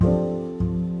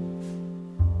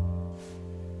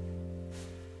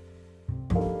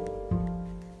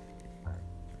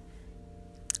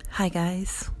Hi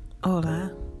guys,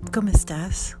 hola, ¿cómo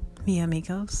estás, mi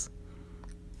amigos,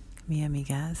 mi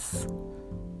amigas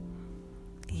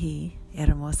y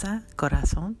hermosa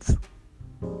corazones?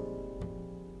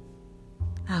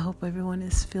 I hope everyone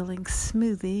is feeling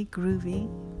smoothie, groovy.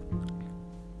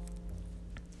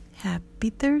 Happy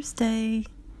Thursday,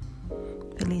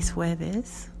 feliz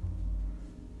jueves.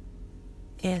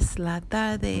 Es la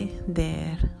tarde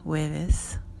del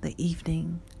jueves, the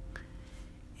evening.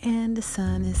 And the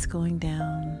sun is going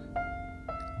down,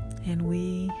 and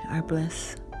we are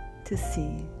blessed to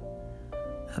see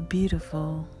a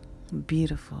beautiful,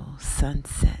 beautiful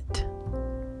sunset.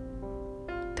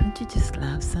 Don't you just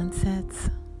love sunsets?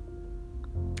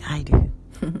 I do.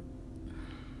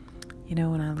 You know,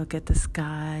 when I look at the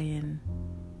sky and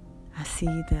I see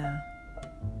the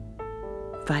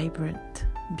vibrant,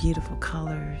 beautiful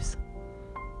colors,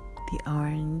 the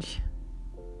orange,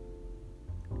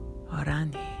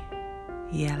 orange,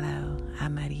 yellow,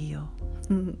 amarillo,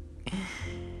 and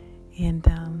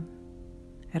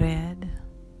red,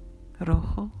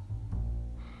 rojo.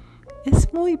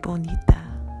 Es muy bonita.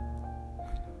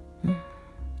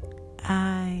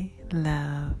 I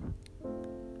love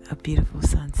a beautiful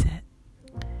sunset,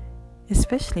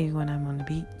 especially when I'm on the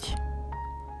beach.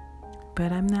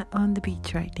 But I'm not on the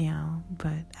beach right now,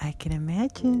 but I can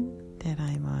imagine that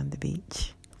I'm on the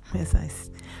beach as I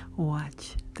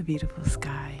watch the beautiful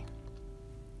sky.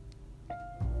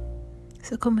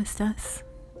 So, ¿cómo estás?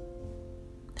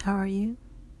 How are you?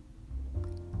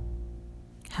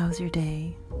 How's your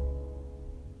day?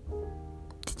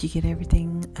 Did you get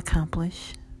everything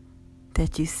accomplished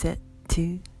that you set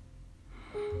to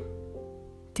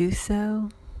do so?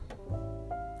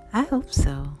 I hope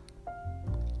so.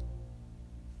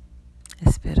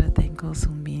 Espero tengas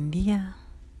un bien día.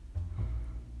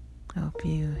 I hope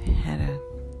you had a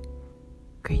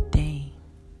great day.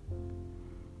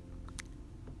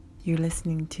 You're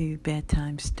listening to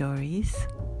Bedtime Stories.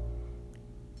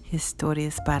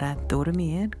 Historias para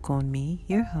dormir con me,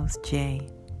 your host, Jay.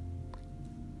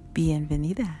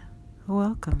 Bienvenida.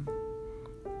 Welcome.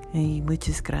 Y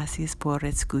muchas gracias por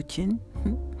escuchar.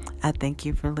 I thank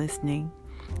you for listening.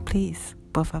 Please,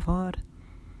 por favor,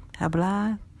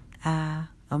 habla a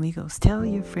amigos. Tell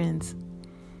your friends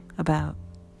about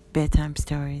Bedtime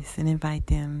Stories and invite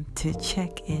them to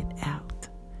check it out.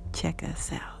 Check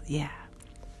us out, yeah.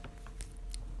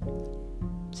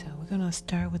 So we're going to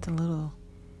start with a little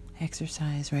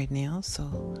exercise right now. So,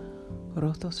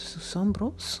 rotos sus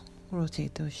hombros.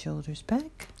 Rotate those shoulders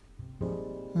back.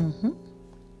 Now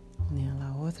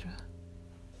la otra.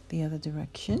 The other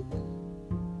direction.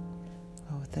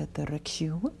 That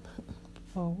direction.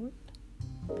 Forward.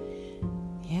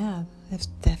 Yeah,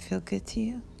 that feel good to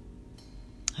you?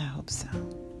 I hope so.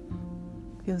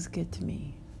 Feels good to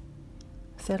me.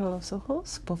 Cierra los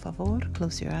ojos, por favor.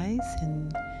 Close your eyes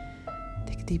and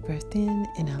take a deep breath in.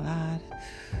 Inhalar.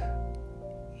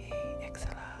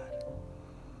 Exhalar.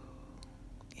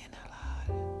 Inhalar.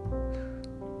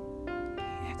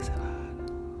 Exhalar.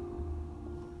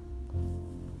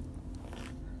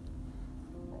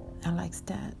 I like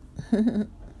that.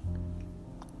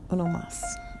 Uno más.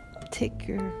 Take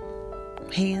your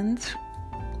hands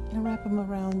and wrap them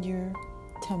around your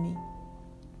tummy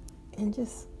and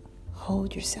just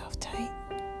hold yourself tight.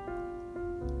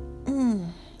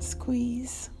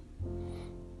 Squeeze.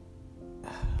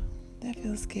 That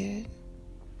feels good.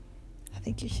 I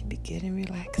think you should be good and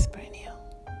relaxed by now.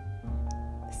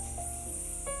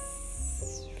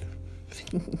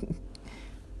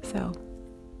 So,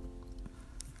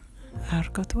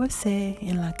 arrótate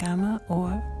en la cama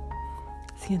or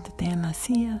siéntate en la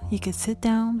silla. You can sit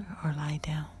down or lie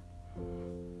down.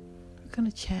 We're going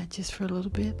to chat just for a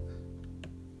little bit.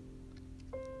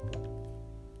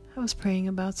 I was praying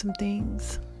about some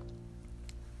things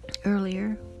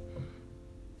earlier,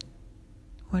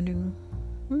 wondering,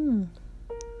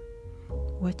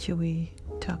 what should we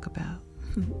talk about?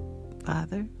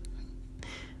 Father,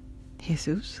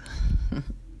 Jesus.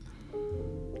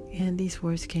 And these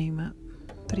words came up.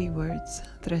 3 words,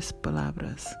 3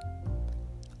 palabras.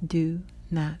 Do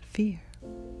not fear.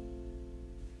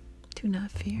 Do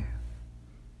not fear.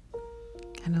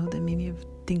 I know that many are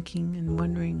thinking and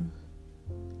wondering,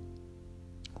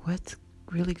 what's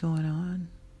really going on?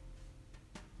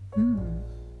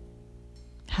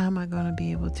 How am I going to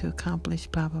be able to accomplish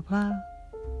blah, blah, blah?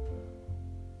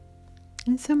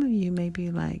 And some of you may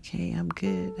be like, hey, I'm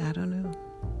good. I don't know.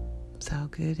 It's all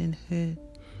good in the hood.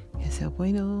 Es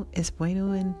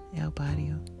bueno en el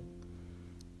barrio.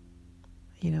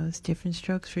 You know, it's different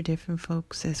strokes for different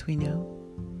folks, as we know.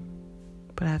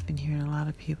 But I've been hearing a lot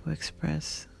of people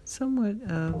express somewhat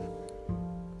of,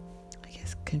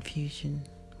 confusion,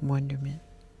 wonderment.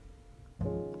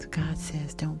 So God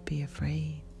says, don't be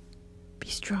afraid. Be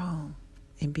strong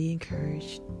and be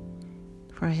encouraged.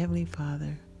 For our Heavenly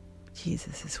Father,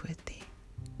 Jesus is with thee.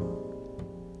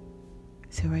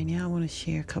 So right now I want to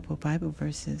share a couple of Bible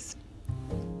verses,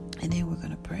 and then we're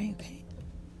going to pray, okay?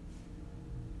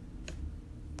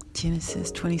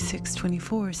 Genesis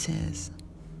 26:24 says,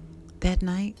 that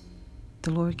night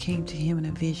the Lord came to him in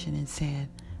a vision and said,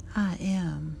 I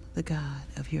am the God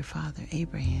of your father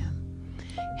Abraham.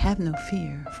 Have no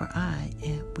fear, for I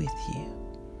am with you,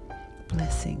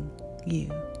 blessing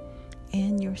you,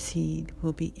 and your seed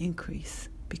will be increased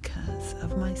because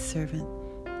of my servant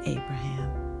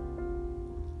Abraham.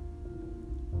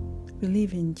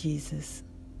 Believe in Jesus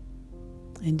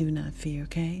and do not fear,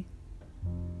 okay?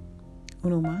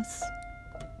 Uno más.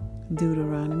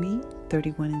 Deuteronomy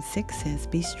 31:6 says,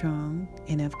 be strong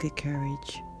and of good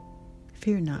courage.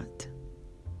 Fear not,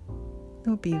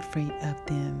 nor be afraid of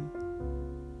them.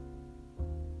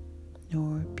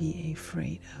 Nor be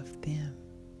afraid of them.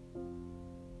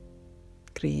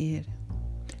 Creer.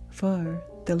 For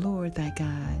the Lord thy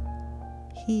God,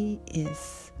 he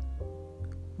is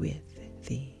with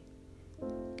thee.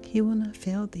 He will not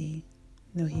fail thee,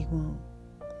 no, he won't,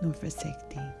 nor forsake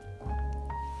thee.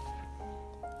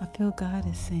 I feel God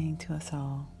is saying to us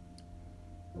all,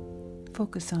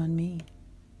 focus on me.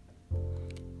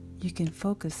 You can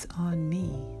focus on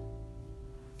me.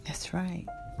 That's right.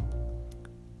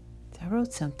 I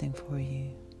wrote something for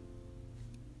you.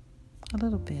 A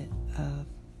little bit of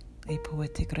a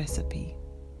poetic recipe.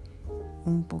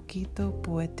 Un poquito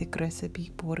poetic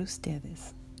recipe por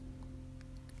ustedes.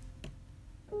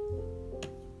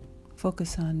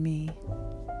 Focus on me.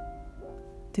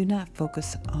 Do not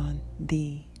focus on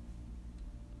thee.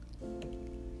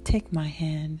 Take my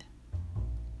hand.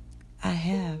 I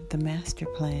have the master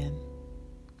plan.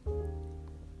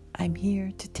 I'm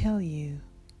here to tell you.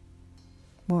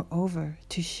 Moreover,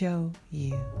 to show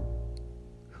you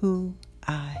who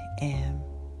I am.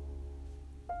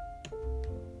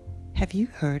 Have you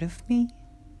heard of me?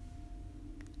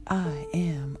 I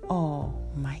am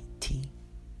almighty.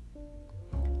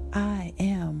 I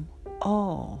am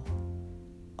all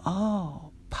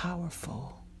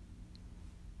powerful.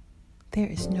 There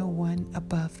is no one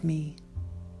above me.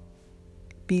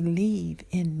 Believe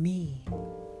in me,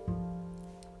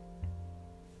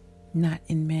 not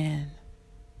in man.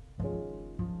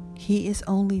 He is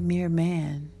only mere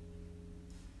man.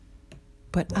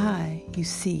 But I, you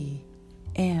see,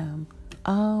 am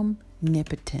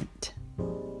omnipotent.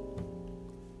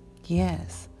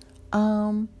 Yes,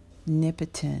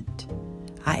 omnipotent.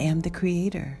 I am the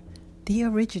creator, the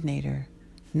originator,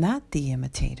 not the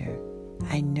imitator.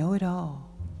 I know it all.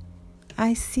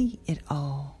 I see it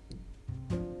all.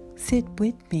 Sit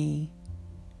with me.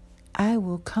 I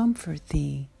will comfort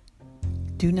thee.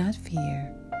 Do not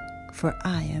fear, for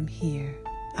I am here.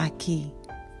 Aquí,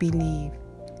 believe,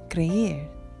 creer.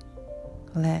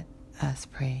 Let us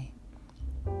pray.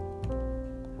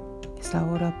 Es la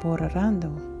hora por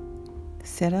orando.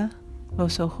 Cierra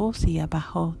los ojos y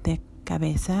abajo de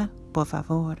cabeza, por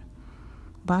favor.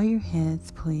 Bow your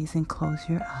heads, please, and close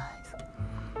your eyes.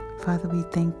 Father, we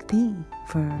thank thee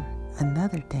for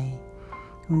another day,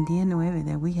 un día nuevo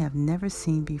that we have never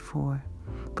seen before.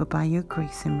 But by your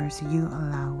grace and mercy, you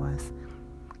allow us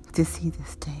to see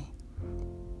this day.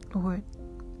 Lord,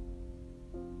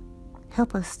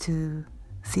 help us to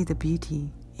see the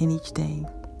beauty in each day.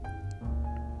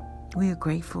 We are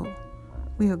grateful.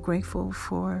 We are grateful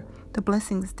for the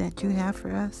blessings that you have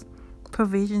for us,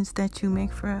 provisions that you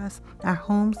make for us, our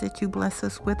homes that you bless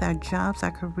us with, our jobs,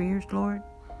 our careers, Lord,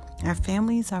 our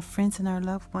families, our friends, and our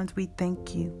loved ones. We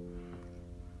thank you.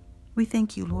 We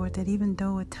thank you, Lord, that even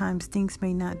though at times things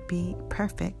may not be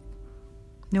perfect,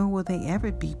 nor will they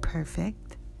ever be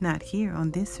perfect, not here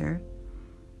on this earth,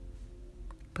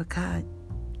 but God,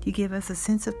 you give us a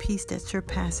sense of peace that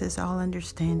surpasses all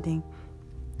understanding.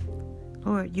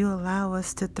 Lord, you allow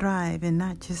us to thrive and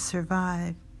not just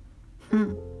survive.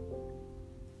 When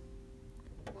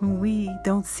we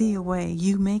don't see a way,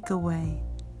 you make a way.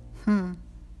 And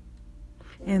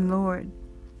Lord,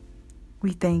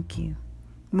 we thank you.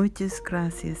 Muchas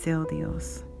gracias, El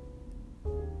Dios.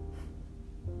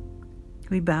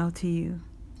 We bow to you.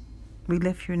 We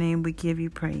lift your name. We give you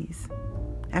praise.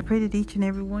 I pray that each and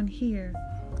every one here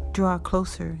draw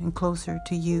closer and closer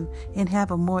to you and have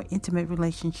a more intimate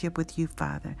relationship with you,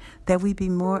 Father, that we be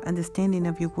more understanding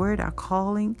of your word, our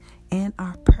calling, and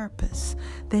our purpose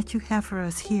that you have for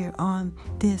us here on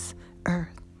this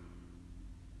earth,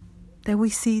 that we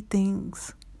see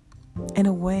things in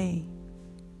a way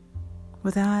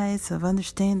with eyes of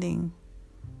understanding,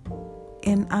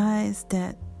 and eyes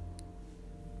that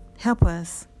help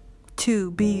us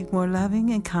to be more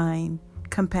loving and kind,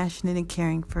 compassionate and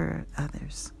caring for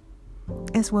others,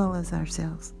 as well as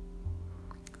ourselves.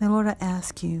 Now, Lord, I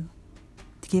ask you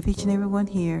to give each and every one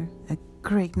here a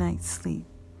great night's sleep.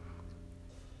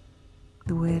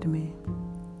 Duerme.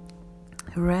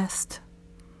 Rest.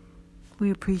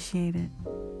 We appreciate it.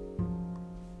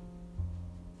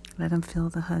 Let them feel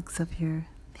the hugs of your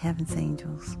heaven's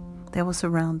angels that will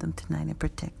surround them tonight and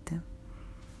protect them.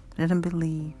 Let them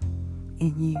believe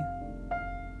in you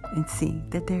and see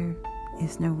that there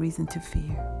is no reason to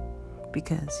fear,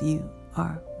 because you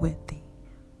are with thee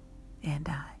and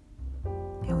I.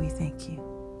 And we thank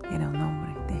you. En el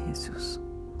nombre de Jesús.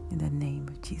 In the name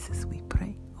of Jesus we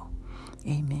pray. Oh,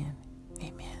 amen.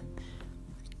 Amen.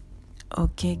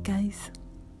 Okay, guys.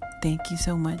 Thank you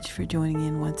so much for joining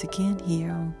in once again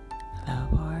here on Love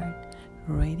Heart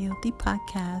Radio, the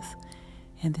podcast.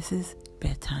 And this is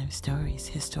Bedtime Stories,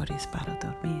 Historias para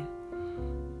Dormir.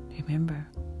 Remember,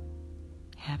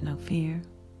 have no fear.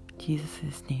 Jesus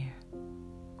is near.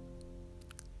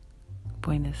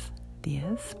 Buenos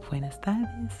días, buenas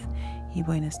tardes, y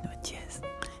buenas noches.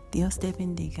 Dios te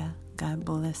bendiga. God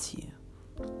bless you.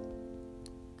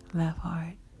 Love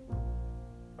Heart.